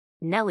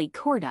Nelly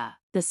Korda,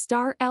 the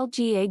star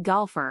LGA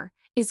golfer,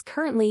 is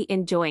currently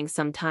enjoying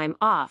some time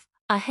off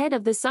ahead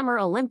of the Summer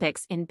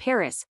Olympics in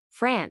Paris,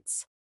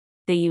 France.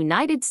 The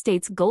United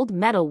States gold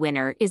medal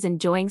winner is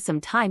enjoying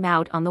some time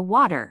out on the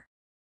water.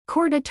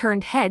 Korda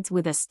turned heads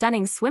with a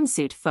stunning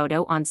swimsuit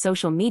photo on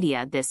social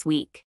media this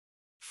week.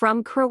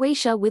 "From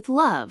Croatia with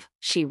love,"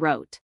 she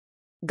wrote.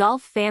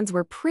 Golf fans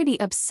were pretty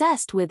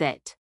obsessed with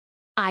it.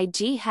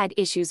 IG had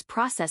issues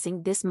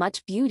processing this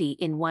much beauty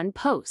in one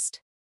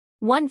post.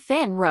 One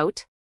fan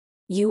wrote,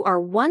 "You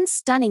are one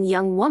stunning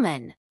young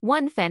woman."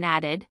 One fan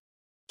added,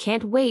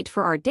 "Can't wait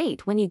for our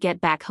date when you get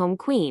back home,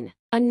 queen."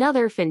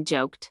 Another fan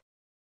joked,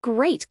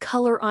 "Great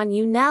color on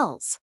you,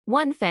 Nels."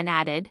 One fan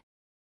added,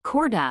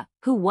 Korda,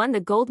 who won the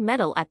gold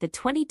medal at the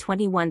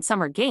 2021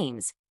 Summer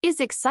Games,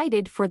 is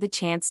excited for the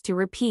chance to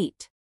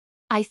repeat.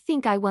 "I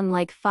think I won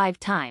like 5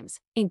 times,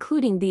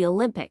 including the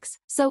Olympics,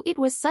 so it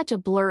was such a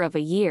blur of a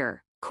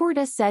year,"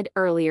 Korda said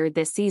earlier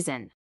this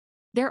season.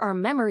 "There are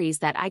memories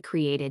that I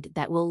created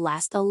that will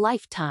last a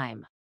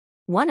lifetime.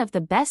 One of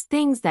the best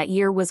things that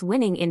year was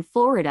winning in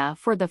Florida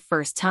for the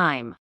first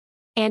time.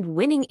 And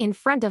winning in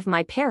front of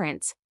my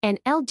parents, an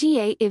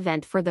LGA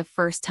event for the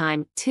first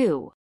time,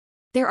 too.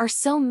 There are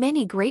so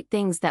many great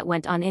things that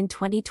went on in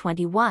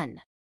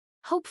 2021.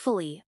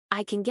 Hopefully,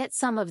 I can get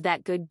some of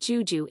that good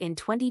juju in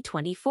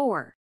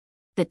 2024.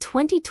 The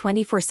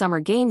 2024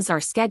 Summer Games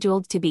are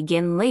scheduled to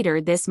begin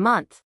later this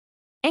month.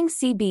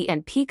 NCB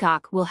and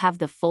Peacock will have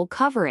the full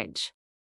coverage.